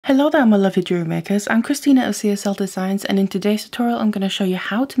Hello there my lovely jewelry makers, I'm Christina of CSLdesigns, and in today's tutorial I'm going to show you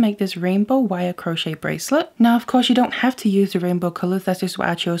how to make this rainbow wire crochet bracelet. Now of course you don't have to use the rainbow colours, that's just what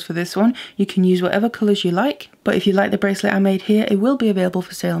I chose for this one. You can use whatever colours you like, but if you like the bracelet I made here, it will be available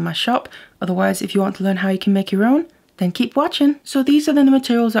for sale in my shop. Otherwise, if you want to learn how you can make your own, then keep watching. So these are the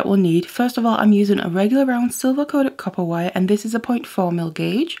materials that we'll need. First of all, I'm using a regular round silver coated copper wire, and this is a 0.4mm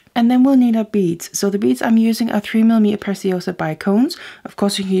gauge. And then we'll need our beads. So the beads I'm using are 3mm preciosa bicones. Of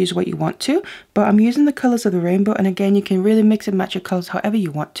course you can use what you want to, but I'm using the colours of the rainbow, and again you can really mix and match your colours however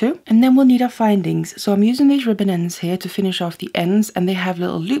you want to. And then we'll need our findings. So I'm using these ribbon ends here to finish off the ends, and they have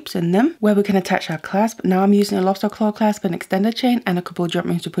little loops in them where we can attach our clasp. Now I'm using a lobster claw clasp, an extender chain, and a couple of jump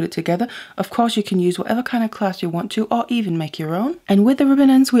rings to put it together. Of course you can use whatever kind of clasp you want to, or even make your own. And with the ribbon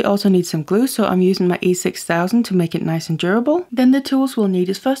ends we also need some glue, so I'm using my E6000 to make it nice and durable. Then the tools we'll need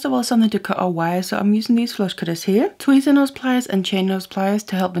is first of all something to cut our wire, so I'm using these flush cutters here, tweezer nose pliers and chain nose pliers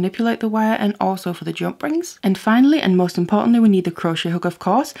to help manipulate the wire and also for the jump rings. And finally, and most importantly, we need the crochet hook, of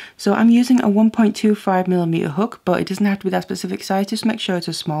course. So I'm using a 1.25mm hook, but it doesn't have to be that specific size, just make sure it's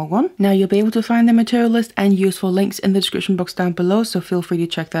a small one. Now you'll be able to find the material list and useful links in the description box down below, so feel free to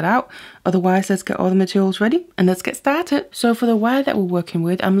check that out. Otherwise, let's get all the materials ready and let's get started. So for the wire that we're working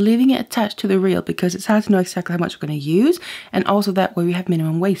with, I'm leaving it attached to the reel because it's hard to know exactly how much we're going to use, and also that way we have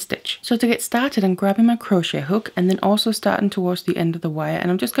minimum waist stitch. So to get started, I'm grabbing my crochet hook and then also starting towards the end of the wire,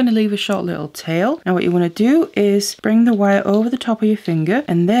 and I'm just going to leave a short little tail. Now what you want to do is bring the wire over the top of your finger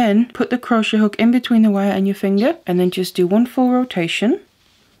and then put the crochet hook in between the wire and your finger, and then just do one full rotation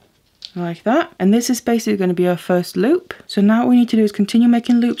like that. And this is basically going to be our first loop. So now what we need to do is continue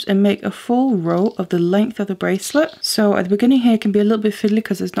making loops and make a full row of the length of the bracelet. So at the beginning here it can be a little bit fiddly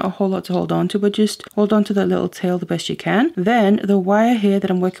because there's not a whole lot to hold on to, but just hold on to that little tail the best you can. Then the wire here that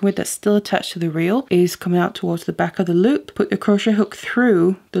I'm working with that's still attached to the reel is coming out towards the back of the loop. Put the crochet hook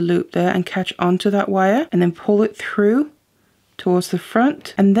through the loop there and catch onto that wire, and then pull it through towards the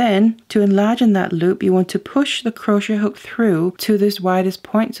front. And then to enlarge in that loop, you want to push the crochet hook through to this widest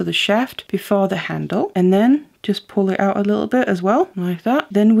point, so the shaft before the handle, and then just pull it out a little bit as well, like that.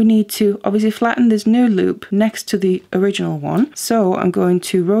 Then we need to obviously flatten this new loop next to the original one. So I'm going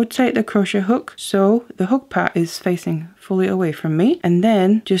to rotate the crochet hook so the hook part is facing fully away from me, and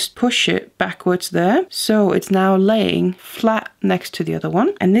then just push it backwards there. So it's now laying flat next to the other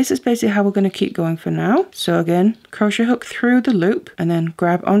one. And this is basically how we're going to keep going for now. So again, crochet hook through the loop and then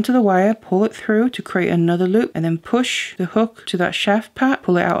grab onto the wire, pull it through to create another loop, and then push the hook to that shaft part,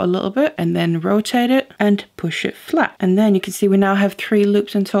 pull it out a little bit, and then rotate it and push it flat. And then you can see we now have 3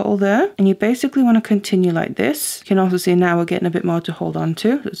 loops in total there, and you basically want to continue like this. You can also see now we're getting a bit more to hold on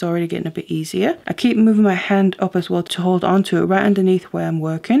to. It's already getting a bit easier. I keep moving my hand up as well to hold onto it right underneath where I'm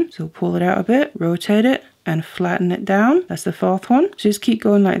working. So pull it out a bit, rotate it, and flatten it down. That's the 4th one. So just keep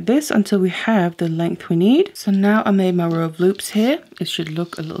going like this until we have the length we need. So now I made my row of loops here. It should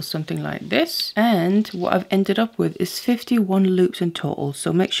look a little something like this. And what I've ended up with is 51 loops in total.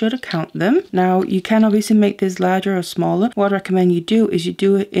 So make sure to count them. Now you can obviously make this larger or smaller. What I recommend you do is you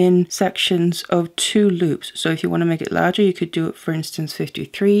do it in sections of 2 loops. So if you want to make it larger, you could do it, for instance,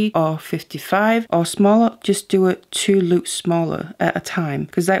 53 or 55, or smaller, just do it 2 loops smaller at a time,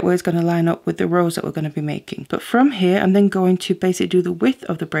 because that way it's going to line up with the rows that we're going to be making. But from here I'm then going to basically do the width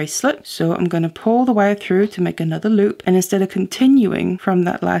of the bracelet. So I'm going to pull the wire through to make another loop, and instead of continuing from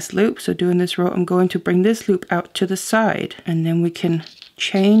that last loop, so doing this row, I'm going to bring this loop out to the side, and then we can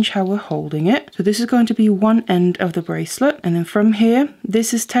change how we're holding it. So this is going to be one end of the bracelet, and then from here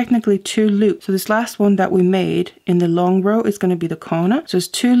this is technically 2 loops. So this last one that we made in the long row is going to be the corner. So it's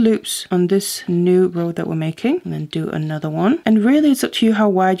 2 loops on this new row that we're making, and then do another one. And really it's up to you how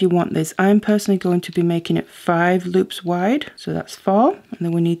wide you want this. I'm personally going to be making it 5 loops wide, so that's 4, and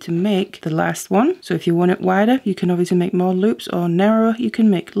then we need to make the last one. So if you want it wider, you can obviously make more loops, or narrower, you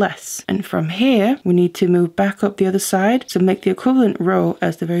can make less. And from here we need to move back up the other side to make the equivalent row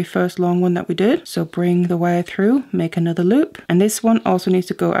as the very first long one that we did. So bring the wire through, make another loop, and this one also needs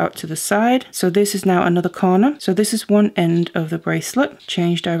to go out to the side. So this is now another corner. So this is one end of the bracelet.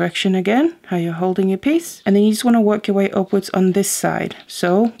 Change direction again, how you're holding your piece, and then you just want to work your way upwards on this side.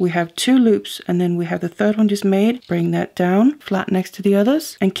 So we have 2 loops, and then we have the 3rd one just made. Bring that down flat next to the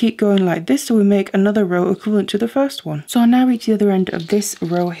others and keep going like this, so we make another row equivalent to the first one. So I'll now reach the other end of this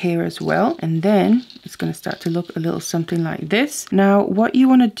row here as well, and then It's going to start to look a little something like this. Now what you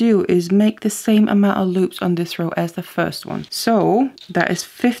want to do is make the same amount of loops on this row as the first one. So that is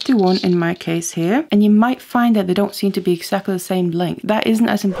 51 in my case here, and you might find that they don't seem to be exactly the same length. That isn't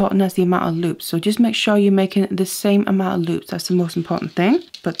as important as the amount of loops, so just make sure you're making the same amount of loops. That's the most important thing.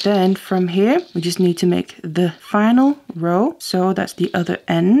 But then from here we just need to make the final row, so that's the other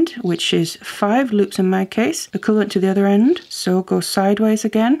end, which is 5 loops in my case, equivalent to the other end. So go sideways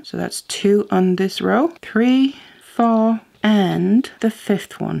again, so that's 2 on this row, 3, 4, and the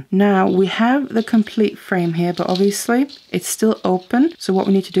 5th one. Now we have the complete frame here, but obviously it's still open, so what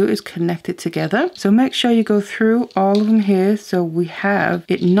we need to do is connect it together. So make sure you go through all of them here, so we have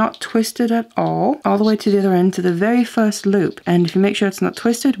it not twisted at all the way to the other end, to the very first loop. And if you make sure it's not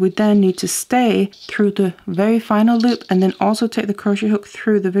twisted, we then need to stay through the very final loop, and then also take the crochet hook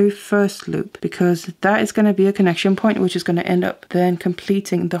through the very first loop, because that is going to be a connection point, which is going to end up then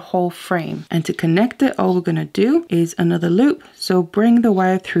completing the whole frame. And to connect it, all we're going to do is another loop. So bring the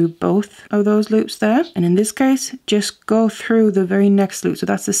wire through both of those loops there, and in this case just go through the very next loop. So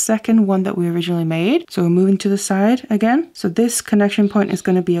that's the second one that we originally made. So we're moving to the side again. So this connection point is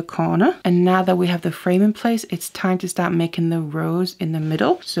going to be a corner, and now that we have the frame in place, it's time to start making the rows in the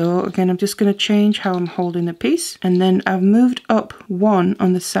middle. So again, I'm just going to change how I'm holding the piece, and then I've moved up 1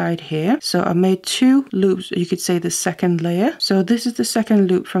 on the side here. So I've made 2 loops, you could say the second layer. So this is the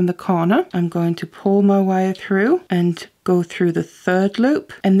second loop from the corner. I'm going to pull my wire through and go through the 3rd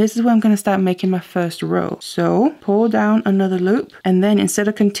loop, and this is where I'm going to start making my first row. So pull down another loop, and then instead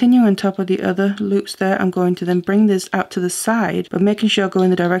of continuing on top of the other loops there, I'm going to then bring this out to the side, but making sure I go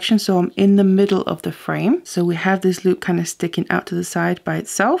in the direction so I'm in the middle of the frame. So we have this loop kind of sticking out to the side by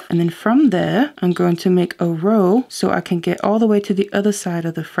itself, and then from there I'm going to make a row so I can get all the way to the other side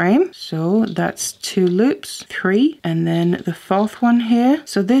of the frame. So that's 2 loops, 3, and then the 4th one here.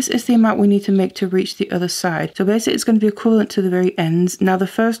 So this is the amount we need to make to reach the other side. So basically it's going to be equivalent to the very ends. Now the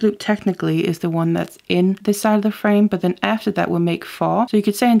first loop technically is the one that's in this side of the frame, but then after that we'll make 4. So you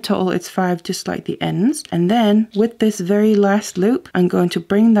could say in total it's 5, just like the ends. And then with this very last loop, I'm going to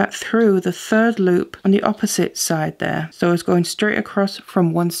bring that through the 3rd loop on the opposite side there. So it's going straight across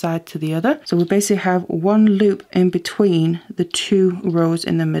from one side to the other. So we basically have 1 loop in between the 2 rows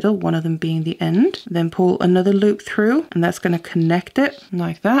in the middle, one of them being the end. Then pull another loop through, and that's going to connect it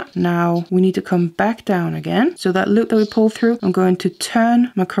like that. Now we need to come back down again. So that loop that we pull through, I'm going to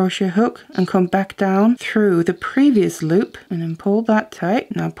turn my crochet hook and come back down through the previous loop, and then pull that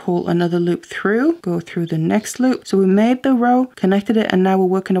tight. Now pull another loop through, go through the next loop. So we made the row, connected it, and now we're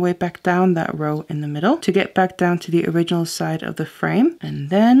working our way back down that row in the middle to get back down to the original side of the frame.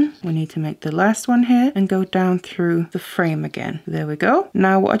 And then we need to make the last one here and go down through the frame again. There we go.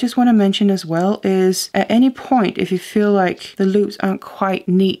 Now what I just want to mention as well is at any point, if you feel like the loops aren't quite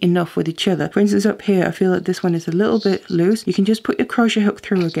neat enough with each other, for instance up here I feel like this one is a little bit loose, you can just put your crochet hook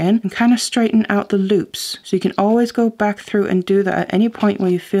through again and kind of straighten out the loops. So you can always go back through and do that at any point where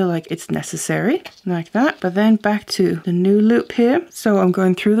you feel like it's necessary, like that. But then back to the new loop here. So I'm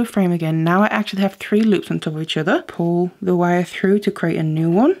going through the frame again. Now I actually have 3 loops on top of each other. Pull the wire through to create a new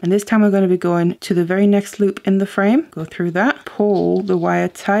one, and this time I'm going to be going to the very next loop in the frame. Go through that, pull the wire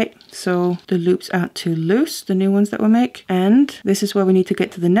tight so the loops aren't too loose, the new ones that we'll make. And this is where we need to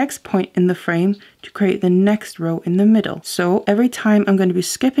get to the next point in the frame to create the next row in the middle. So every time I'm going to be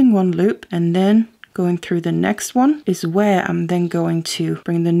skipping 1 loop and then going through the next one is where I'm then going to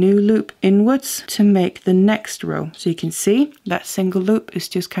bring the new loop inwards to make the next row. So you can see that single loop is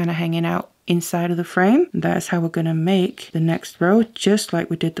just kind of hanging out inside of the frame. That's how we're going to make the next row, just like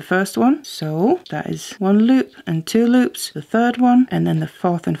we did the first one. So that is 1 loop and 2 loops, the 3rd one, and then the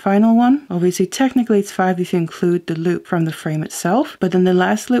 4th and final one. Obviously technically it's 5 if you include the loop from the frame itself, but then the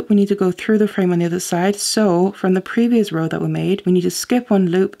last loop we need to go through the frame on the other side. So from the previous row that we made, we need to skip 1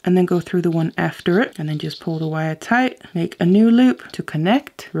 loop and then go through the one after it, and then just pull the wire tight, make a new loop to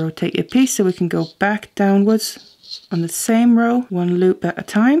connect, rotate your piece so we can go back downwards on the same row, 1 loop at a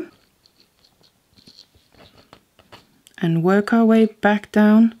time, and work our way back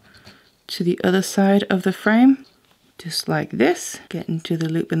down to the other side of the frame, just like this. Get into the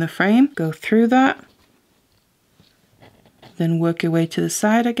loop in the frame, go through that, then work your way to the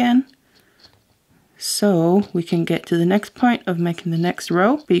side again, so we can get to the next point of making the next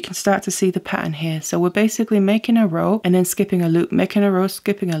row. But you can start to see the pattern here. So we're basically making a row and then skipping a loop, making a row,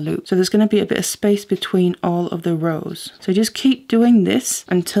 skipping a loop. So there's going to be a bit of space between all of the rows. So just keep doing this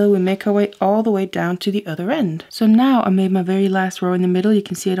until we make our way all the way down to the other end. So now I made my very last row in the middle. You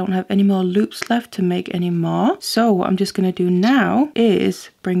can see I don't have any more loops left to make any more. So what I'm just going to do now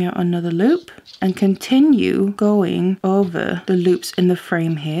is bring out another loop and continue going over the loops in the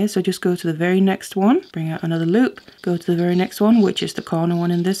frame here. So just go to the very next one, bring out another loop, go to the very next one, which is the corner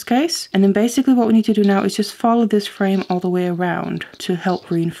one in this case. And then basically what we need to do now is just follow this frame all the way around to help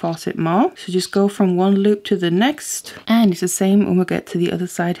reinforce it more. So just go from one loop to the next, and it's the same when we get to the other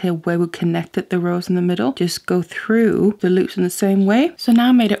side here where we connected the rows in the middle. Just go through the loops in the same way. So now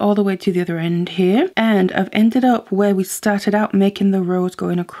I made it all the way to the other end here, and I've ended up where we started out making the rows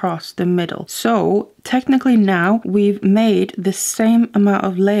going across the middle. So technically now we've made the same amount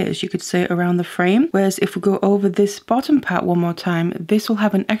of layers, you could say, around the frame, whereas if we go over this bottom part one more time, this will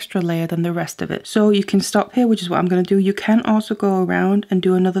have an extra layer than the rest of it. So you can stop here, which is what I'm going to do. You can also go around and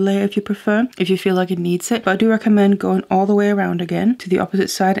do another layer if you prefer, if you feel like it needs it, but I do recommend going all the way around again to the opposite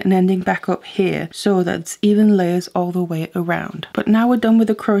side and ending back up here so that it's even layers all the way around. But now we're done with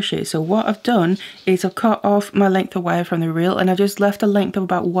the crochet. So what I've done is I've cut off my length of wire from the reel, and I've just left a length of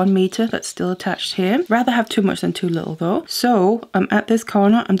about 1 meter that's still attached here. Rather have too much than too little though. So I'm at this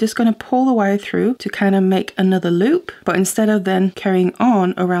corner, I'm just going to pull the wire through to kind of make another loop, but instead of then carrying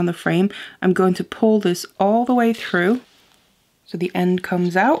on around the frame, I'm going to pull this all the way through so the end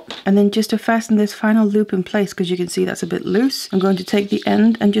comes out. And then just to fasten this final loop in place, because you can see that's a bit loose, I'm going to take the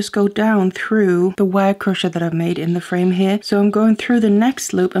end and just go down through the wire crochet that I've made in the frame here. So I'm going through the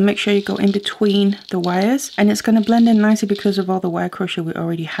next loop, and make sure you go in between the wires, and it's going to blend in nicely because of all the wire crochet we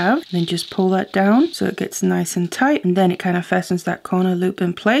already have. And then just pull that down so it gets nice and tight, and then it kind of fastens that corner loop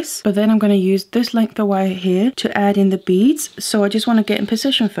in place. But then I'm going to use this length of wire here to add in the beads. So I just want to get in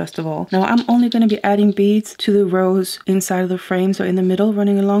position first of all. Now I'm only going to be adding beads to the rows inside of the frame, so in the middle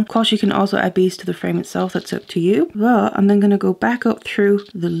running along. Of course you can also add beads to the frame itself, that's up to you. But I'm then going to go back up through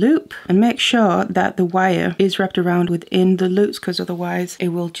the loop and make sure that the wire is wrapped around within the loops, because otherwise it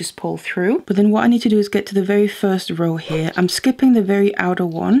will just pull through. But then what I need to do is get to the very first row here. I'm skipping the very outer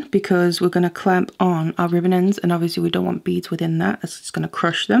one because we're going to clamp on our ribbon ends, and obviously we don't want beads within that, it's just going to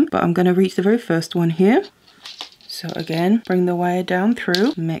crush them. But I'm going to reach the very first one here. So again, bring the wire down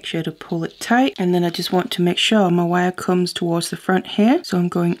through, make sure to pull it tight, and then I just want to make sure my wire comes towards the front here. So I'm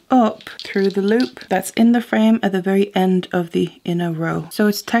going up through the loop that's in the frame at the very end of the inner row. So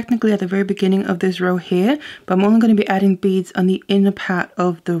it's technically at the very beginning of this row here, but I'm only going to be adding beads on the inner part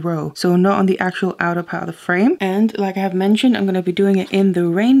of the row, so not on the actual outer part of the frame. And like I have mentioned, I'm going to be doing it in the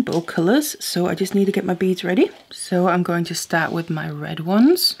rainbow colors, so I just need to get my beads ready. So I'm going to start with my red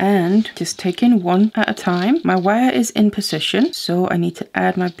ones and just take in one at a time. My wire is in position, so I need to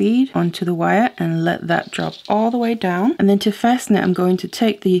add my bead onto the wire and let that drop all the way down. And then to fasten it, I'm going to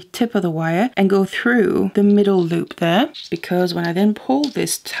take the tip of the wire and go through the middle loop there, because when I then pull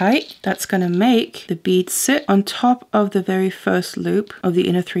this tight, that's going to make the bead sit on top of the very first loop of the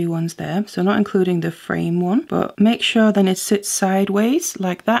inner 3 ones there. So not including the frame one, but make sure then it sits sideways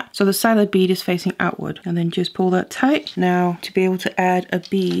like that, so the side of the bead is facing outward, and then just pull that tight. Now to be able to add a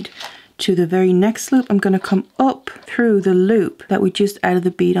bead to the very next loop, I'm going to come up through the loop that we just added the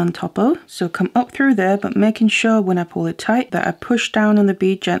bead on top of. So come up through there, but making sure when I pull it tight that I push down on the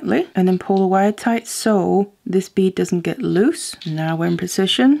bead gently and then pull the wire tight so this bead doesn't get loose. Now we're in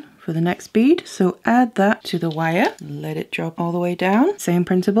position for the next bead, so add that to the wire, let it drop all the way down. Same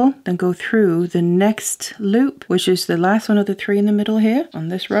principle, then go through the next loop, which is the last one of the 3 in the middle here on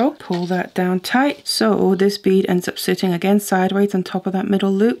this row. Pull that down tight so this bead ends up sitting again sideways on top of that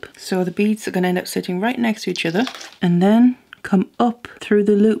middle loop. So the beads are going to end up sitting right next to each other, and then come up through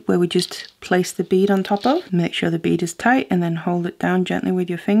the loop where we just placed the bead on top of. Make sure the bead is tight, and then hold it down gently with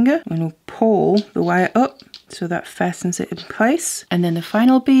your finger, and we'll pull the wire up so that fastens it in place. And then the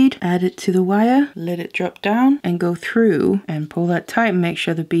final bead, add it to the wire, let it drop down and go through and pull that tight, and make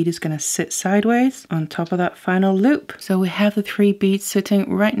sure the bead is going to sit sideways on top of that final loop. So we have the 3 beads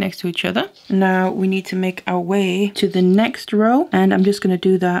sitting right next to each other. Now we need to make our way to the next row, and I'm just going to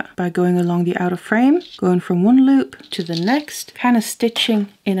do that by going along the outer frame, going from one loop to the next, kind of stitching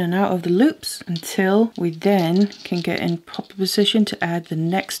in and out of the loops until we then can get in proper position to add the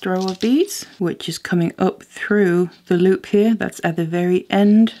next row of beads, which is coming up through the loop here that's at the very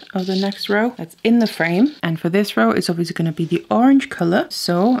end of the next row that's in the frame. And for this row it's obviously going to be the orange color,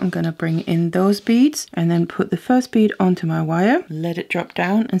 so I'm going to bring in those beads and then put the first bead onto my wire, let it drop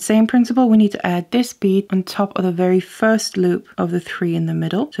down, and same principle, we need to add this bead on top of the very first loop of the 3 in the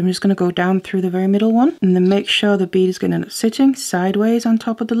middle. So I'm just going to go down through the very middle one and then make sure the bead is going to end up sitting sideways on top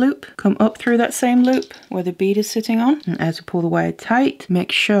top of the loop, come up through that same loop where the bead is sitting on, and as we pull the wire tight, make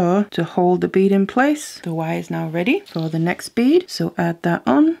sure to hold the bead in place. The wire is now ready for the next bead, so add that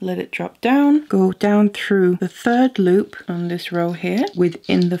on, let it drop down, go down through the third loop on this row here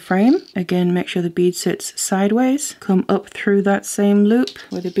within the frame. Again, make sure the bead sits sideways, come up through that same loop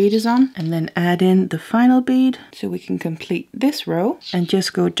where the bead is on, and then add in the final bead so we can complete this row, and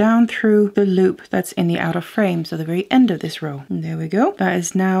just go down through the loop that's in the outer frame, so the very end of this row. And there we go. That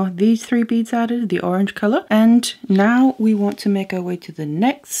is now these 3 beads added, the orange color. And now we want to make our way to the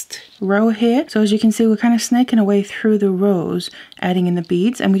next row here. So as you can see, we're kind of snaking our way through the rows, adding in the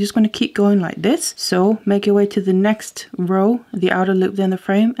beads, and we're just going to keep going like this. So make your way to the next row, the outer loop then the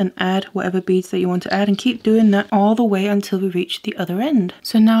frame, and add whatever beads that you want to add, and keep doing that all the way until we reach the other end.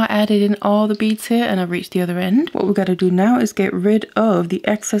 So now I added in all the beads here and I've reached the other end. What we've got to do now is get rid of the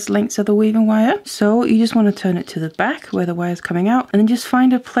excess lengths of the weaving wire. So you just want to turn it to the back where the wire is coming out, and then just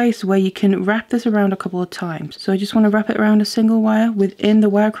find a place where you can wrap this around a couple of times. So I just want to wrap it around a single wire within the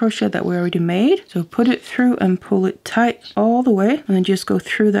wire crochet that we already made. So put it through and pull it tight all the way, and then just go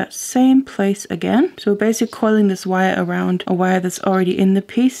through that same place again. So basically coiling this wire around a wire that's already in the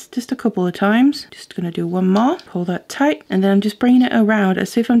piece just a couple of times. Just going to do one more, pull that tight, and then I'm just bringing it around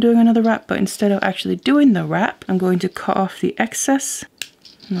as if I'm doing another wrap, but instead of actually doing the wrap, I'm going to cut off the excess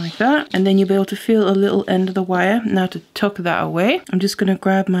like that, and then you'll be able to feel a little end of the wire. Now to tuck that away, I'm just going to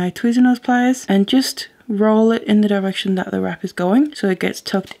grab my tweezer nose pliers and just roll it in the direction that the wrap is going so it gets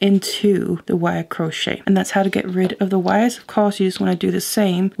tucked into the wire crochet. And that's how to get rid of the wires. Of course, you just want to do the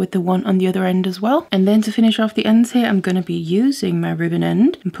same with the one on the other end as well. And then to finish off the ends here, I'm going to be using my ribbon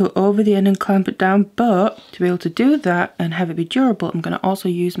end and put over the end and clamp it down. But to be able to do that and have it be durable, I'm going to also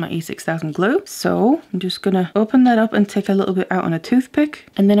use my E6000 glue. So I'm just going to open that up and take a little bit out on a toothpick,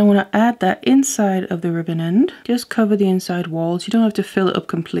 and then I want to add that inside of the ribbon end. Just cover the inside walls. You don't have to fill it up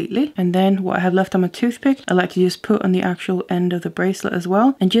completely. And then what I have left on my toothpick, I like to just put on the actual end of the bracelet as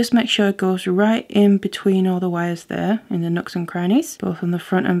well, and just make sure it goes right in between all the wires there in the nooks and crannies, both on the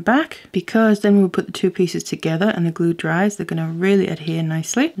front and back, because then we'll put the 2 pieces together and the glue dries, they're going to really adhere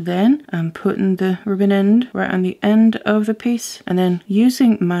nicely. Then I'm putting the ribbon end right on the end of the piece, and then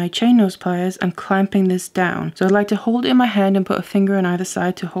using my chain nose pliers, I'm clamping this down. So I like to hold it in my hand and put a finger on either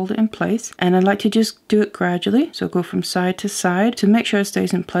side to hold it in place, and I like to just do it gradually, so go from side to side to make sure it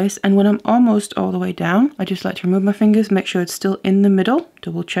stays in place. And when I'm almost all the way down, I just like to remove my fingers, make sure it's still in the middle,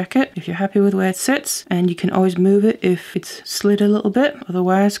 double check it if you're happy with where it sits, and you can always move it if it's slid a little bit.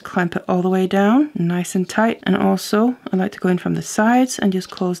 Otherwise, clamp it all the way down nice and tight. And also I like to go in from the sides and just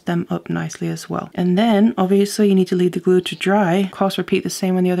close them up nicely as well. And then obviously you need to leave the glue to dry. Of course, repeat the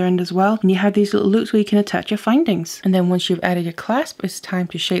same on the other end as well, and you have these little loops where you can attach your findings. And then once you've added your clasp, it's time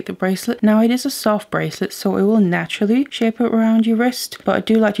to shape the bracelet. Now it is a soft bracelet, so it will naturally shape it around your wrist, but I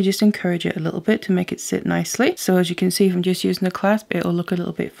do like to just encourage it a little bit to make it sit nicely. So as you can see, if I'm just using the clasp, it'll look a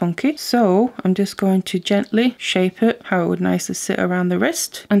little bit funky. So I'm just going to gently shape it how it would nicely sit around the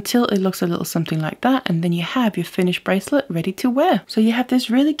wrist until it looks a little something like that, and then you have your finished bracelet ready to wear. So you have this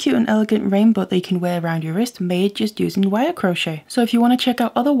really cute and elegant rainbow that you can wear around your wrist, made just using wire crochet. So if you want to check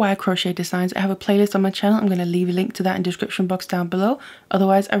out other wire crochet designs, I have a playlist on my channel. I'm going to leave a link to that in the description box down below.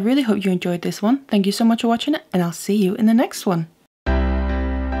 Otherwise, I really hope you enjoyed this one. Thank you so much for watching it, and I'll see you in the next one.